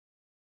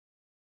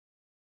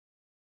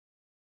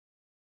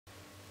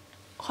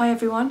Hi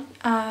everyone,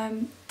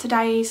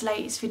 today's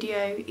latest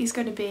video is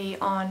going to be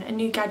on a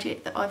new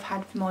gadget that I've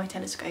had for my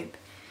telescope.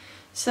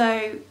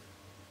 So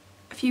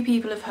a few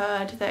people have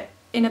heard that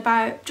in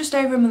about just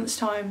over a month's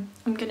time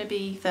I'm going to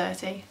be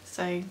 30,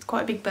 so it's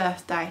quite a big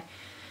birthday,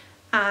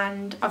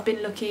 and I've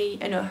been lucky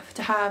enough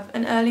to have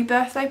an early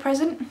birthday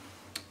present,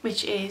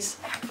 which is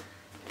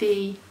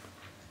the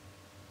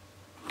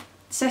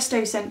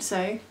Sesto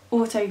Senso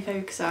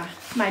Autofocuser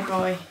made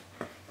by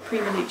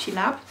Primaluce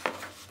Lab.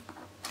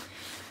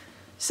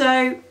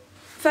 So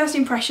first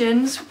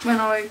impressions when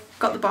I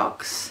got the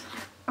box,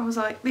 I was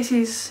like,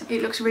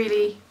 it looks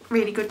really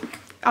good.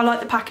 I like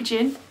the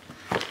packaging,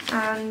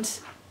 and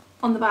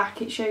on the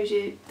back it shows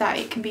you that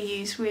it can be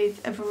used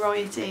with a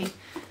variety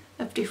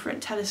of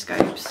different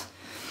telescopes.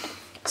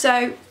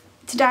 So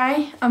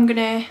today I'm going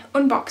to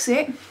unbox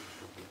it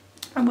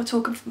and we'll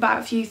talk about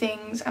a few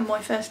things and my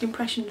first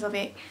impressions of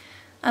it,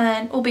 and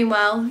then all being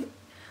well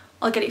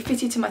I'll get it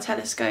fitted to my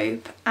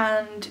telescope,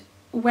 and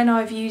when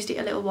I've used it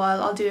a little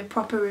while I'll do a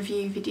proper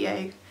review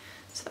video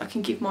so that I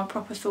can give my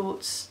proper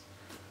thoughts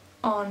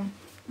on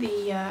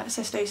the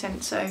Sesto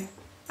Senso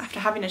after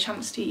having a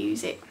chance to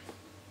use it.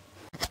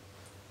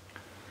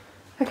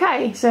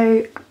 Okay,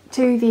 so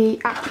to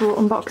the actual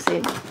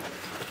unboxing.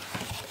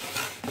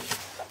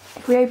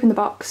 If we open the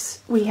box,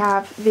 we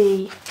have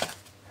the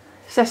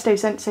Sesto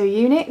Senso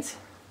unit.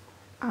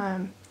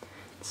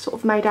 It's sort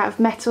of made out of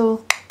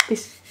metal.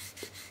 This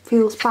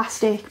feels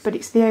plastic, but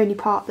it's the only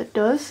part that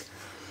does.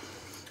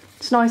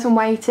 It's nice and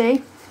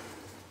weighty.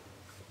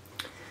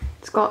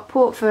 It's got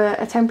port for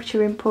a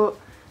temperature input,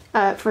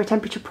 for a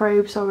temperature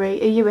probe, sorry,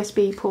 a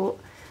USB port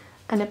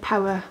and a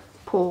power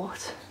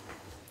port.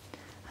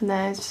 And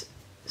there's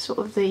sort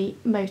of the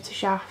motor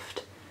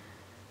shaft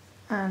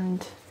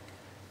and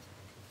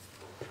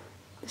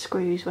the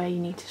screws where you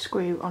need to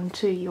screw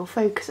onto your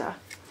focuser.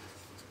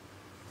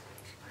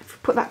 If we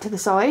put that to the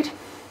side,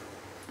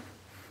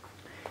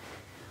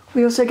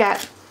 we also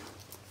get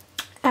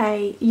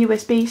a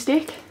USB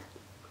stick,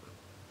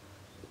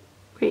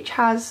 which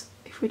has,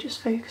 if we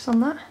just focus on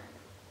that,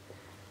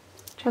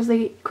 which has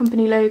the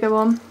company logo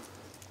on.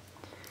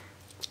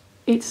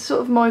 It's sort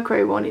of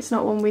micro one, it's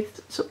not one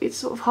with, it's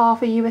sort of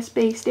half a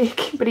USB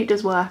stick, but it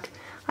does work,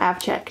 I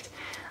have checked.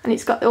 And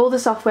it's got all the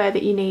software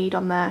that you need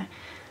on there,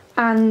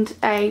 and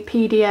a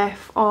PDF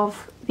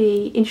of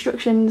the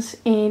instructions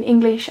in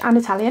English and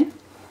Italian.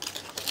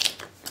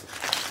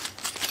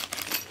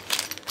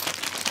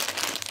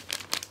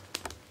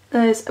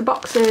 There's a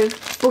box of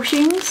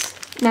bushings.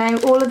 Now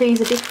all of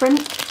these are different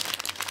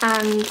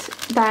and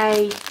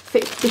they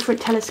fit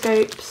different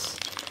telescopes,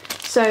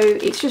 so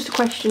it's just a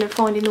question of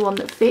finding the one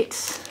that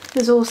fits.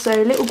 There's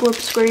also little grub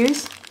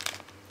screws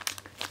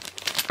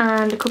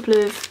and a couple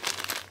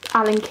of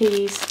Allen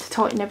keys to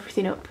tighten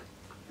everything up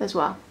as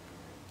well.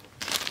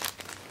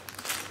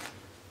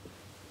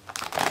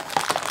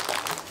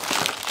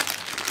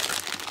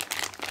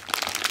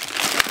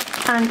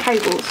 And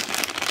cables.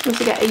 You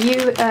also get a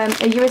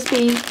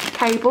USB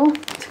cable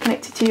to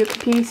connect it to your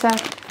computer,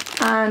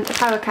 and a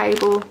power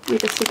cable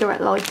with a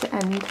cigarette lighter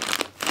end.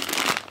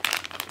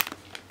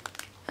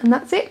 And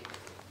that's it.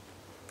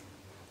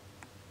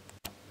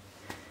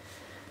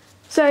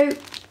 So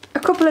a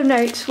couple of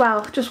notes,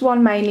 well just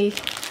one mainly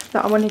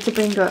that I wanted to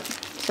bring up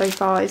so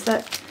far, is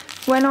that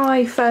when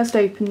I first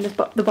opened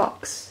the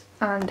box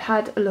and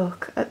had a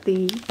look at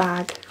the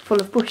bag full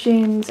of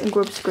bushings and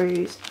grub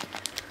screws,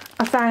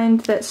 I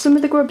found that some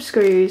of the grub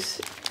screws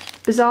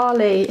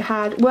bizarrely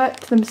had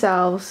worked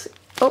themselves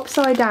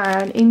upside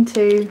down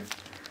into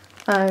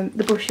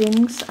the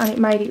bushings, and it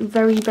made it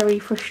very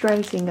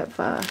frustrating at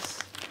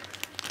first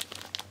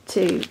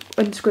to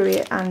unscrew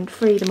it and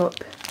free them up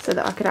so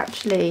that I could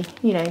actually,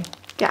 you know,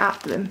 get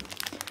at them.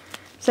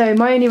 So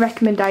my only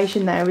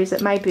recommendation there is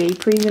that maybe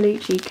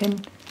Primaluce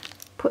can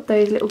put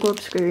those little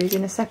grub screws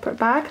in a separate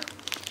bag.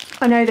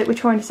 I know that we're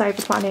trying to save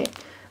the planet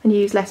and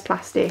use less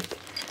plastic,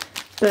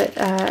 but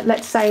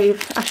let's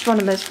save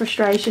astronomers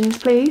frustrations,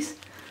 please.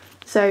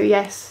 So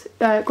yes,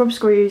 grub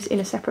screws in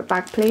a separate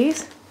bag,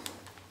 please.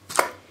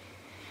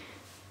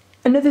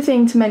 Another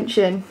thing to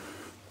mention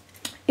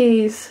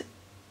is,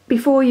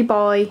 before you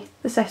buy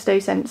the Sesto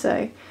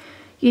Senso,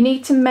 you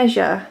need to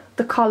measure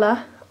the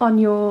collar on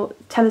your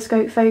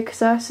telescope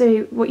focuser.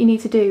 So what you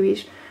need to do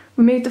is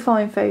remove the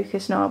fine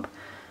focus knob,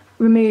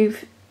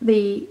 remove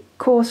the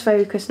coarse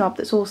focus knob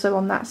that's also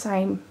on that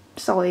same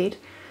side,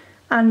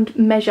 and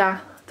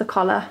measure the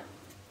collar.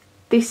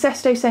 This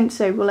Sesto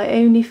Senso will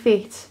only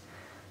fit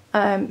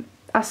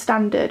as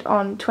standard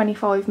on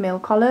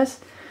 25mm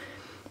collars.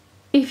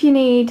 If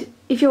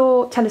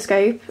your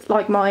telescope,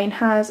 like mine,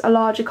 has a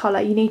larger collar,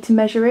 you need to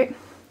measure it.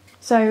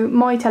 So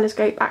my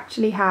telescope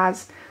actually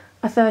has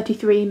a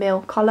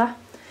 33mm collar,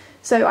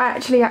 so I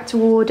actually had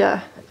to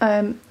order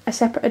a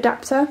separate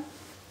adapter.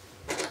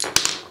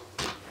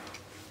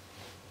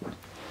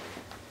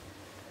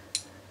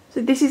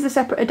 So this is the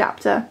separate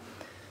adapter,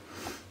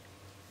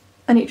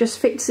 and it just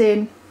fits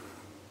in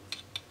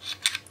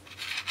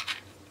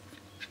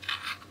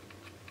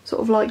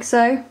sort of like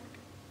so.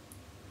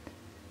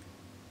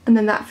 and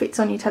then that fits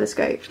on your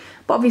telescope.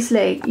 But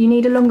obviously you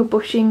need a longer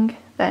bushing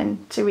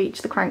then to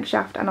reach the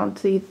crankshaft and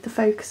onto the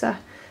focuser.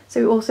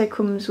 So it also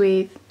comes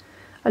with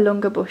a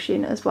longer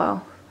bushing as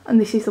well, and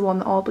this is the one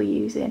that I'll be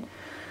using.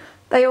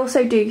 They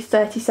also do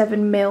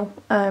 37mm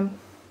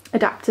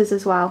adapters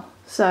as well.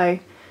 So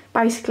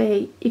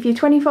basically, if your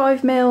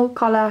 25mm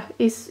collar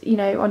is, you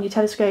know, on your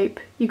telescope,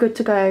 you're good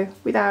to go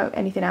without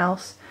anything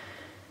else.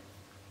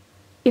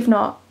 If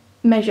not,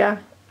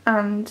 measure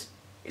and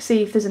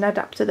see if there's an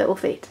adapter that will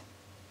fit.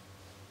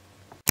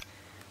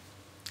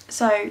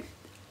 So,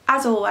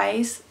 as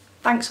always,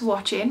 thanks for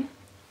watching.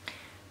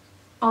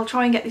 I'll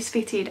try and get this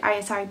fitted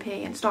ASAP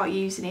and start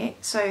using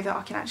it so that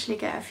I can actually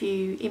get a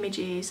few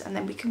images, and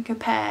then we can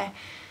compare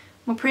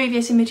my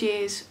previous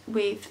images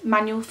with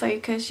manual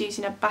focus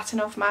using a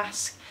Batonov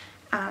mask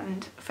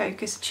and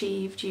focus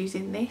achieved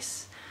using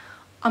this.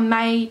 I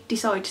may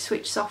decide to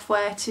switch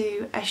software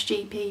to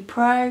SGP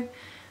Pro,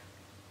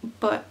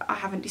 but I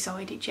haven't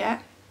decided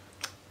yet.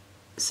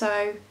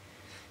 So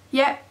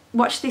yeah,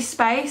 watch this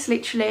space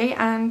literally,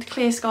 and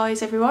clear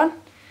skies everyone,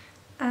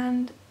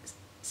 and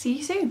see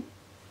you soon.